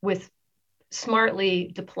smartly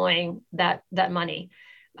deploying that money.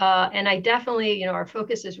 And I definitely, our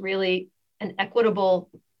focus is really an equitable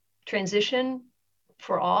transition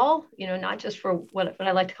for all, not just for what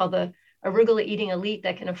I like to call the arugula eating elite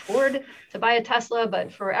that can afford to buy a Tesla,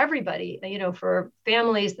 but for everybody, for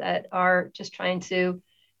families that are just trying to,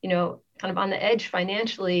 kind of on the edge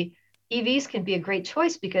financially. EVs can be a great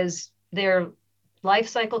choice because their life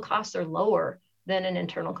cycle costs are lower than an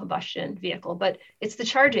internal combustion vehicle, but it's the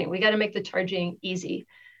charging. We got to make the charging easy.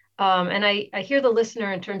 And I hear the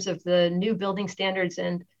listener in terms of the new building standards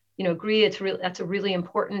and, agree that's a really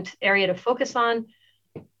important area to focus on.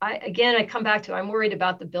 I come back to, I'm worried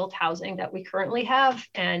about the built housing that we currently have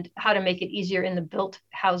and how to make it easier in the built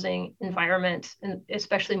housing environment, and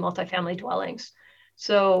especially multifamily dwellings.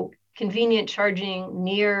 So convenient charging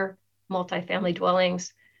near multifamily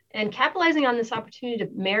dwellings and capitalizing on this opportunity to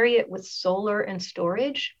marry it with solar and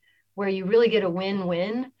storage, where you really get a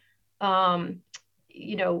win-win.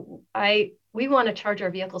 We want to charge our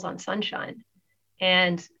vehicles on sunshine.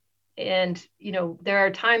 And there are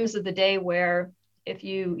times of the day where if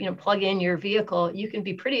you plug in your vehicle, you can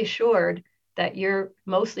be pretty assured that you're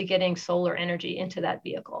mostly getting solar energy into that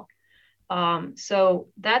vehicle. So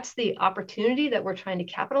that's the opportunity that we're trying to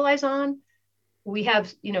capitalize on. We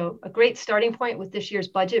have, a great starting point with this year's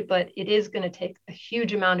budget, but it is going to take a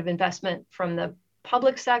huge amount of investment from the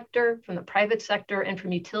public sector, from the private sector, and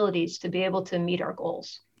from utilities to be able to meet our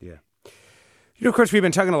goals. Yeah. Of course, we've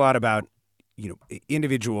been talking a lot about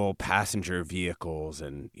individual passenger vehicles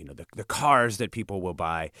and, the cars that people will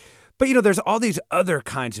buy. But, there's all these other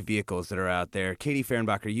kinds of vehicles that are out there. Katie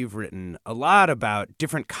Fehrenbacher, you've written a lot about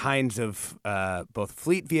different kinds of both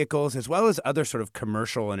fleet vehicles as well as other sort of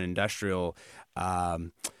commercial and industrial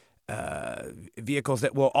vehicles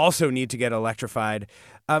that will also need to get electrified.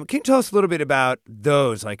 Can you tell us a little bit about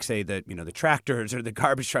those, like, say, the tractors or the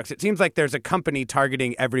garbage trucks? It seems like there's a company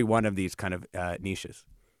targeting every one of these kind of niches.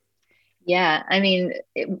 Yeah, I mean,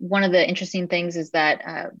 one of the interesting things is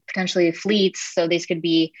that potentially fleets, so these could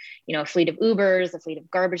be, a fleet of Ubers, a fleet of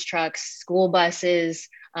garbage trucks, school buses.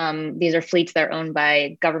 These are fleets that are owned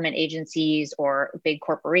by government agencies or big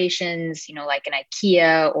corporations, like an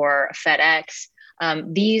IKEA or a FedEx.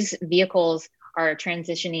 These vehicles are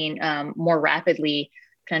transitioning more rapidly,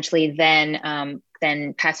 potentially,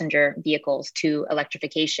 than passenger vehicles to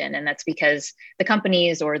electrification. And that's because the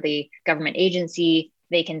companies or the government agency,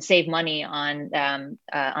 they can save money on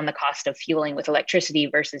the cost of fueling with electricity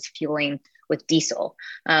versus fueling with diesel.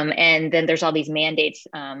 And then there's all these mandates,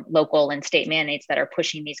 local and state mandates that are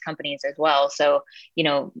pushing these companies as well. So,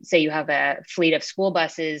 say you have a fleet of school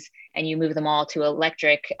buses and you move them all to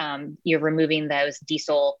electric, you're removing those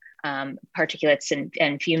diesel particulates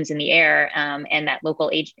and fumes in the air, and that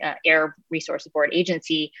local air resource board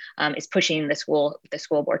agency is pushing the school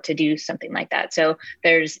board to do something like that. So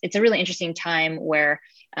it's a really interesting time where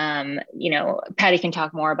Patty can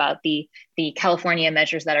talk more about the California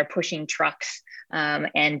measures that are pushing trucks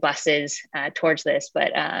and buses towards this,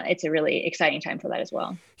 but it's a really exciting time for that as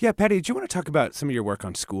well. Yeah, Patty, do you want to talk about some of your work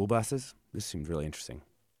on school buses? This seems really interesting.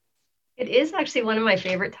 It is actually one of my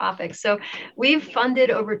favorite topics. So we've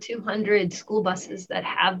funded over 200 school buses that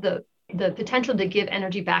have the potential to give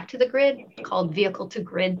energy back to the grid, called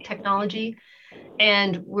vehicle-to-grid technology.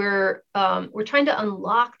 And we're trying to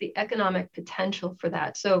unlock the economic potential for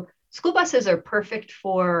that. So school buses are perfect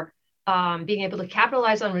for being able to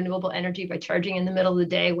capitalize on renewable energy by charging in the middle of the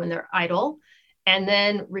day when they're idle, and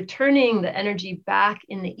then returning the energy back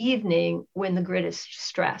in the evening when the grid is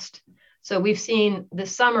stressed. So we've seen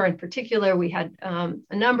this summer in particular, we had a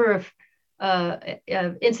number of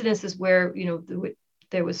incidences where,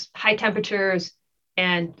 there was high temperatures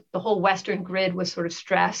and the whole Western grid was sort of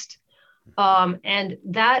stressed. And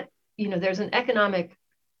that, there's an economic,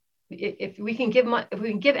 if we can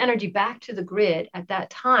give energy back to the grid at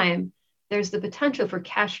that time, there's the potential for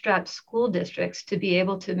cash-strapped school districts to be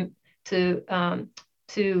able to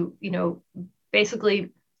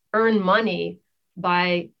basically earn money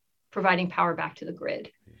by providing power back to the grid.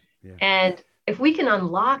 Yeah. And if we can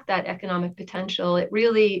unlock that economic potential, it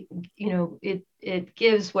really, it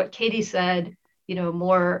gives what Katie said,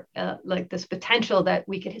 more like this potential that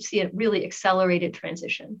we could see a really accelerated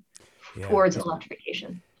transition towards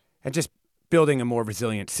electrification. And just building a more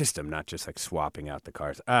resilient system, not just like swapping out the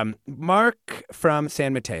cars. Mark from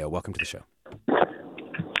San Mateo, welcome to the show.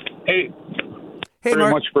 Hey, Mark.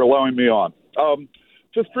 Very much for allowing me on.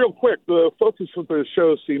 Just real quick, the focus of the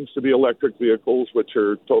show seems to be electric vehicles, which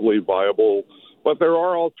are totally viable, but there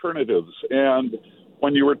are alternatives. And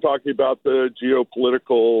when you were talking about the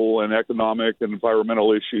geopolitical and economic and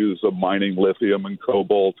environmental issues of mining lithium and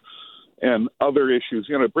cobalt and other issues,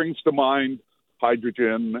 it brings to mind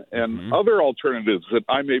hydrogen and other alternatives that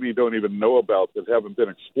I maybe don't even know about that haven't been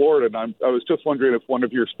explored. And I was just wondering if one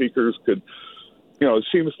of your speakers could, it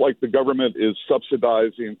seems like the government is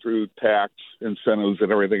subsidizing through tax incentives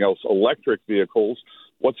and everything else electric vehicles.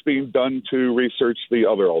 What's being done to research the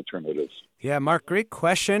other alternatives? Yeah, Mark, great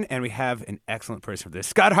question. And we have an excellent person for this.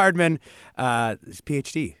 Scott Hardman, his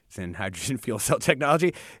PhD is in hydrogen fuel cell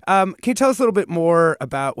technology. Can you tell us a little bit more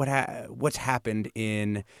about what's happened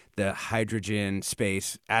in the hydrogen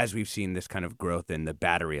space as we've seen this kind of growth in the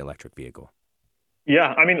battery electric vehicle?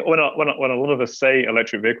 Yeah, I mean, when a lot of us say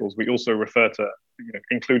electric vehicles, we also refer to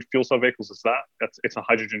include fuel cell vehicles as that. It's a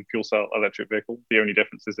hydrogen fuel cell electric vehicle. The only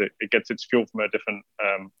difference is it gets its fuel from a different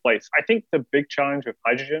place. I think the big challenge with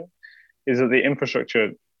hydrogen is that the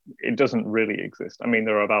infrastructure, it doesn't really exist. I mean,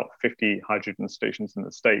 there are about 50 hydrogen stations in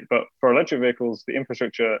the state, but for electric vehicles, the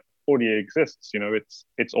infrastructure already exists.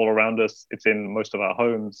 It's all around us. It's in most of our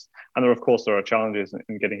homes, and there are challenges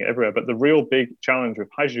in getting it everywhere. But the real big challenge with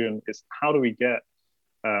hydrogen is how do we get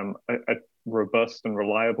a robust and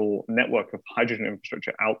reliable network of hydrogen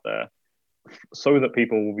infrastructure out there so that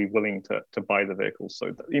people will be willing to buy the vehicles.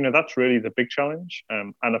 So that's really the big challenge.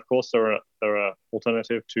 And of course, there are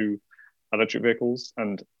alternative to electric vehicles.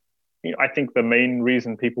 And I think the main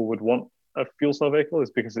reason people would want a fuel cell vehicle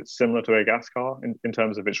is because it's similar to a gas car in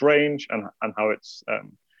terms of its range and how it's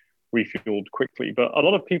refueled quickly. But a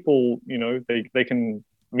lot of people, they can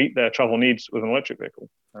meet their travel needs with an electric vehicle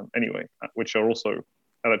anyway, which are also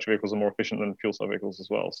electric vehicles are more efficient than fuel cell vehicles as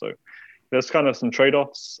well. So there's kind of some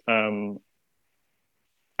trade-offs.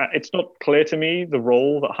 It's not clear to me the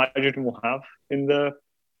role that hydrogen will have in the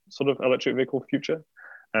sort of electric vehicle future.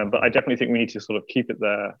 But I definitely think we need to sort of keep it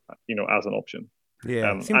there, as an option.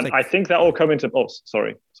 Yeah. I think that will come into. Oh,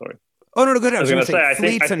 sorry. Oh, no, good. I was going to say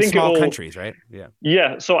fleets and small countries, right? Yeah.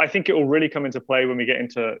 Yeah. So I think it will really come into play when we get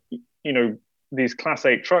into, these Class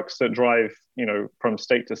 8 trucks that drive, from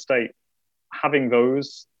state to state. Having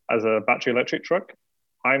those as a battery electric truck,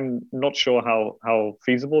 I'm not sure how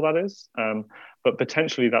feasible that is. But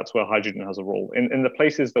potentially that's where hydrogen has a role. In the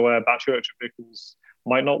places where battery electric vehicles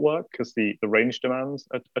might not work because the range demands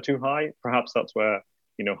are too high, perhaps that's where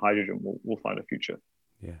hydrogen will find a future.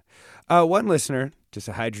 Yeah. One listener, just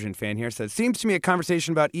a hydrogen fan here, says, seems to me a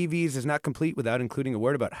conversation about EVs is not complete without including a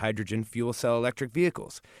word about hydrogen fuel cell electric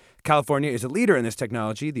vehicles. California is a leader in this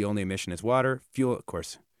technology. The only emission is water. Fuel, of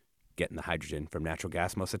course, getting the hydrogen from natural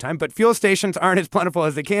gas most of the time. But fuel stations aren't as plentiful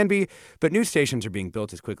as they can be. But new stations are being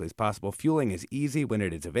built as quickly as possible. Fueling is easy when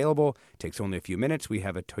it is available. It takes only a few minutes. We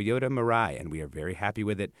have a Toyota Mirai, and we are very happy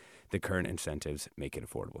with it. The current incentives make it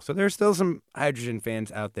affordable. So there's still some hydrogen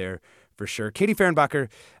fans out there for sure. Katie Fehrenbacher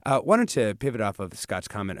wanted to pivot off of Scott's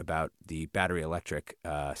comment about the battery electric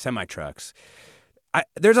semi-trucks.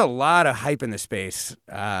 There's a lot of hype in the space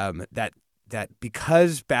that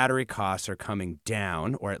because battery costs are coming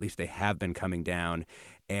down, or at least they have been coming down,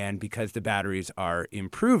 and because the batteries are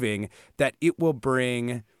improving, that it will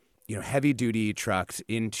bring, heavy-duty trucks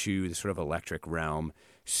into the sort of electric realm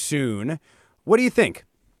soon. What do you think?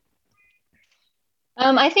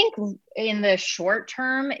 I think in the short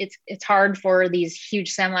term, it's hard for these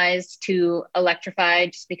huge semis to electrify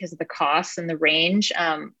just because of the costs and the range.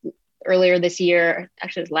 Earlier this year,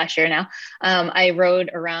 actually it was last year now, I rode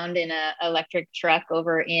around in an electric truck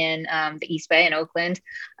over in the East Bay in Oakland.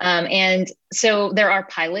 And so there are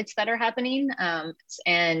pilots that are happening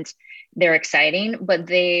and they're exciting, but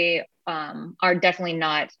they are definitely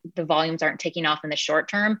not, the volumes aren't taking off in the short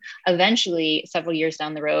term. Eventually, several years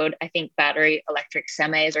down the road, I think battery electric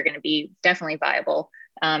semis are going to be definitely viable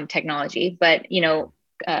technology. But,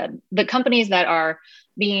 the companies that are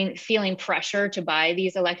feeling pressure to buy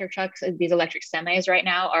these electric trucks, these electric semis right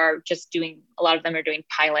now are just a lot of them are doing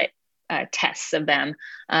pilot tests of them.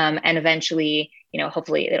 And eventually,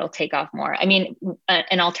 hopefully it'll take off more. I mean,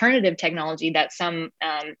 an alternative technology that some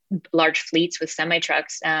large fleets with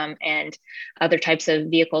semi-trucks and other types of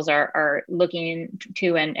vehicles are looking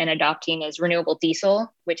to and adopting is renewable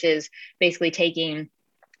diesel, which is basically taking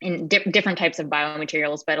in different types of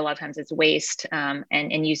biomaterials, but a lot of times it's waste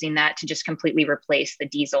and using that to just completely replace the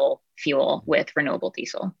diesel fuel with renewable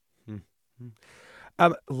diesel.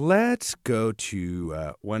 Mm-hmm. Let's go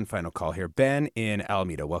to one final call here. Ben in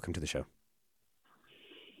Alameda, welcome to the show.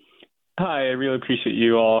 Hi, I really appreciate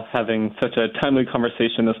you all having such a timely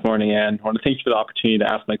conversation this morning, and I want to thank you for the opportunity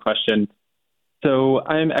to ask my question. So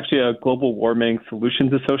I'm actually a global warming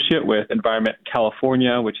solutions associate with Environment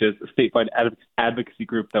California, which is a statewide advocacy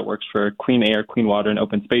group that works for clean air, clean water, and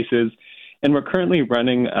open spaces. And we're currently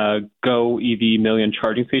running a Go EV Million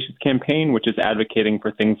Charging Stations campaign, which is advocating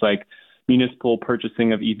for things like municipal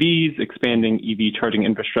purchasing of EVs, expanding EV charging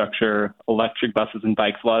infrastructure, electric buses and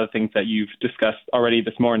bikes, a lot of things that you've discussed already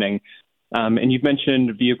this morning. And you've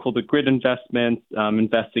mentioned vehicle-to-grid investments,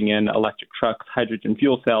 investing in electric trucks, hydrogen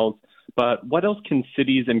fuel cells. But what else can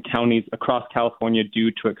cities and counties across California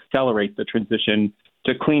do to accelerate the transition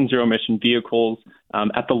to clean zero-emission vehicles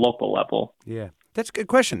at the local level? Yeah, that's a good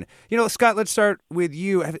question. Scott, let's start with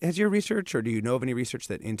you. Has your research, or do you know of any research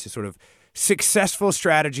that into sort of successful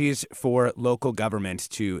strategies for local government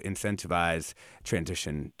to incentivize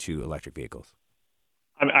transition to electric vehicles?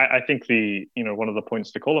 I think one of the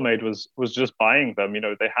points Nicola made was just buying them.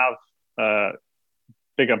 They have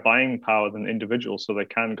bigger buying power than individuals, so they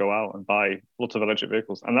can go out and buy lots of electric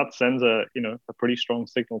vehicles, and that sends a pretty strong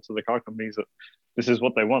signal to the car companies that this is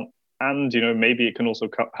what they want. And maybe it can also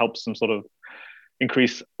help some sort of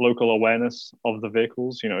increase local awareness of the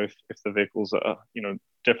vehicles. If the vehicles are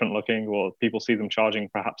different looking, or people see them charging,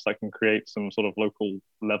 perhaps that can create some sort of local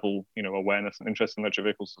level awareness and interest in electric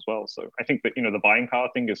vehicles as well. So I think that the buying power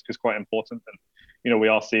thing is quite important, and we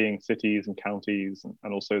are seeing cities and counties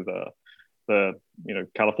and also the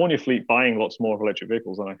California fleet buying lots more of electric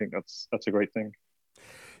vehicles, and I think that's a great thing.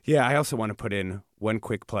 Yeah, I also want to put in one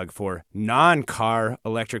quick plug for non-car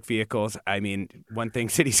electric vehicles. I mean, one thing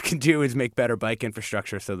cities can do is make better bike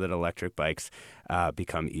infrastructure so that electric bikes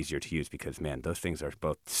become easier to use, because, man, those things are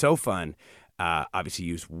both so fun, obviously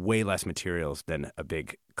use way less materials than a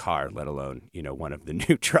big car, let alone, one of the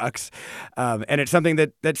new trucks. And it's something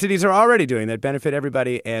that cities are already doing that benefit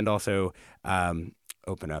everybody and also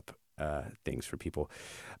open up things for people.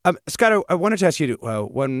 Scott, I wanted to ask you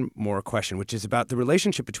one more question, which is about the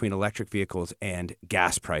relationship between electric vehicles and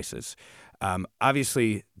gas prices.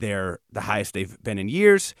 Obviously, they're the highest they've been in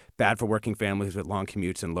years, bad for working families with long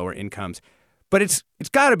commutes and lower incomes. But it's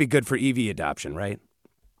got to be good for EV adoption, right?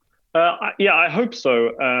 Yeah, I hope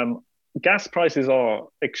so. Gas prices are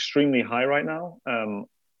extremely high right now,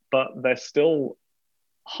 but they're still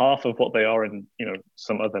half of what they are in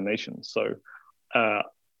some other nations. So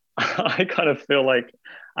I kind of feel like,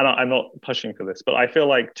 and I'm not pushing for this, but I feel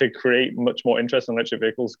like to create much more interest in electric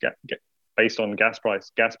vehicles based on gas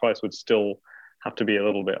price would still have to be a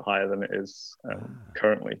little bit higher than it is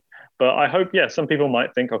currently. But I hope, some people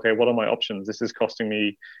might think, okay, what are my options? This is costing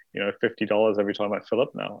me, $50 every time I fill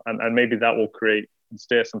up now. And maybe that will create and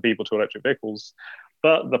steer some people to electric vehicles.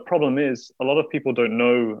 But the problem is a lot of people don't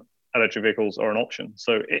know electric vehicles are an option.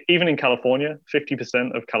 So even in California,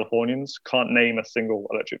 50% of Californians can't name a single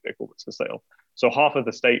electric vehicle that's for sale. So half of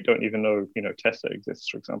the state don't even know, Tesla exists,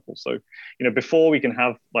 for example. So, before we can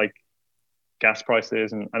have like gas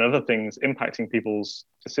prices and other things impacting people's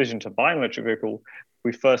decision to buy an electric vehicle,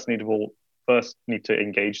 we first need to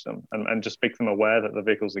engage them and just make them aware that the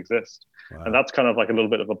vehicles exist. Wow. And that's kind of like a little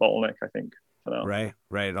bit of a bottleneck, I think. Right.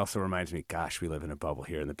 It also reminds me, gosh, we live in a bubble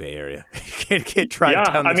here in the Bay Area. You can't drive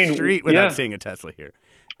down the street without seeing a Tesla here.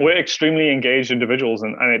 We're extremely engaged individuals,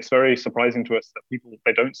 and it's very surprising to us that people,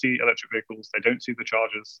 they don't see electric vehicles, they don't see the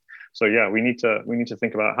chargers. So we need to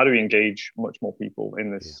think about how do we engage much more people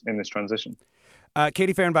in this transition.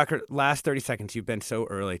 Katie Fehrenbacher, last 30 seconds. You've been so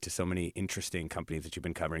early to so many interesting companies that you've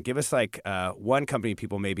been covering. Give us one company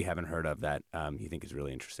people maybe haven't heard of that you think is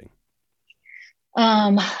really interesting.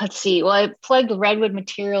 Let's see. Well, I plugged Redwood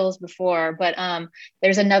Materials before, but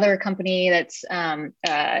there's another company that's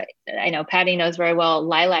I know Patty knows very well,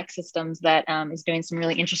 Lilac Systems, that is doing some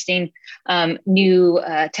really interesting new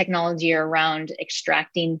technology around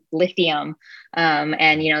extracting lithium.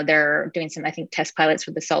 And they're doing some, I think, test pilots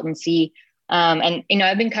with the Salton Sea. And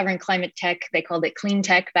I've been covering climate tech. They called it clean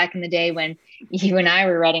tech back in the day when you and I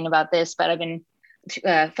were writing about this, but I've been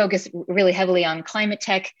focused really heavily on climate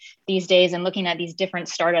tech these days and looking at these different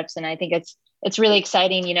startups. And I think it's really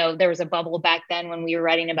exciting. There was a bubble back then when we were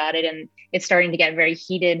writing about it, and it's starting to get very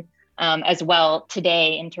heated as well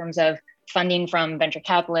today in terms of funding from venture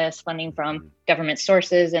capitalists, funding from government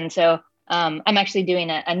sources. And so I'm actually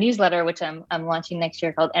doing a newsletter, which I'm launching next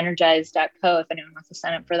year, called energize.co, if anyone wants to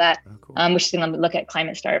sign up for that, which is going to look at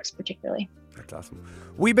climate startups particularly. That's awesome.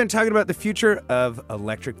 We've been talking about the future of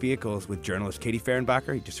electric vehicles with journalist Katie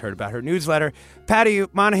Fehrenbacher. You just heard about her newsletter. Patty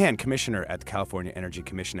Monahan, commissioner at the California Energy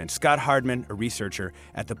Commission, and Scott Hardman, a researcher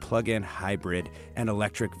at the Plug-in Hybrid and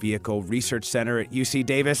Electric Vehicle Research Center at UC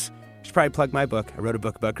Davis. I should probably plug my book. I wrote a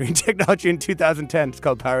book about green technology in 2010. It's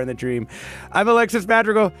called Power in the Dream. I'm Alexis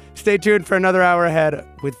Madrigal. Stay tuned for another hour ahead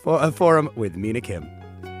with a forum with Mina Kim.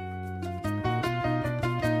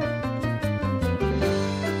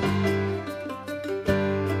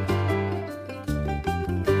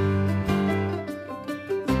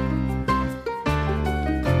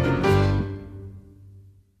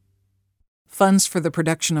 Funds for the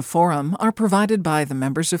production of Forum are provided by the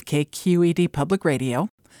members of KQED Public Radio,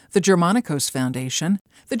 the Germanicos Foundation,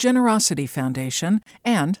 the Generosity Foundation,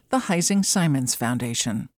 and the Heising-Simons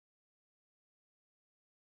Foundation.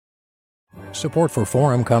 Support for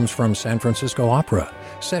Forum comes from San Francisco Opera.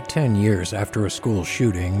 Set 10 years after a school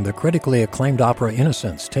shooting, the critically acclaimed opera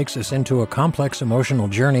Innocence takes us into a complex emotional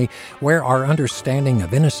journey where our understanding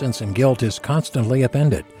of innocence and guilt is constantly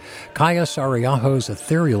upended. Kaya Sarayaho's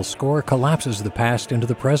ethereal score collapses the past into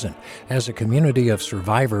the present as a community of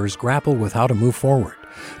survivors grapple with how to move forward.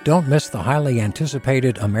 Don't miss the highly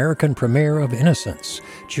anticipated American premiere of Innocence,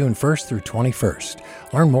 June 1st through 21st.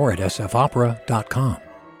 Learn more at sfopera.com.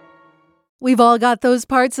 We've all got those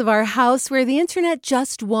parts of our house where the internet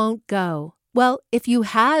just won't go. Well, if you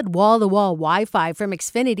had wall-to-wall Wi-Fi from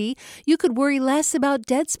Xfinity, you could worry less about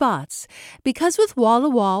dead spots. Because with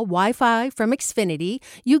wall-to-wall Wi-Fi from Xfinity,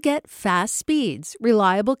 you get fast speeds,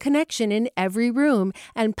 reliable connection in every room,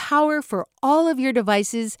 and power for all of your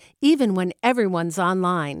devices, even when everyone's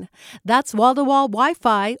online. That's wall-to-wall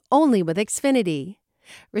Wi-Fi only with Xfinity.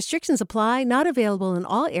 Restrictions apply, not available in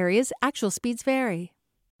all areas. Actual speeds vary.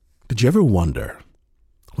 Did you ever wonder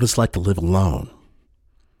what it's like to live alone?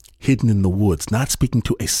 Hidden in the woods, not speaking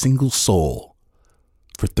to a single soul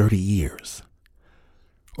for 30 years.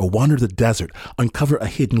 Or wander the desert, uncover a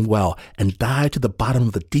hidden well, and dive to the bottom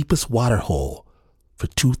of the deepest water hole for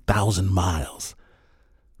 2,000 miles.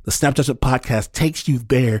 The Snap Judgment Podcast takes you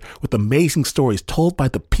there with amazing stories told by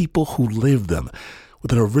the people who live them,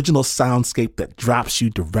 with an original soundscape that drops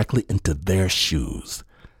you directly into their shoes.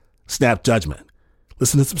 Snap Judgment.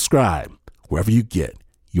 Listen and subscribe wherever you get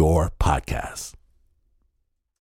your podcasts.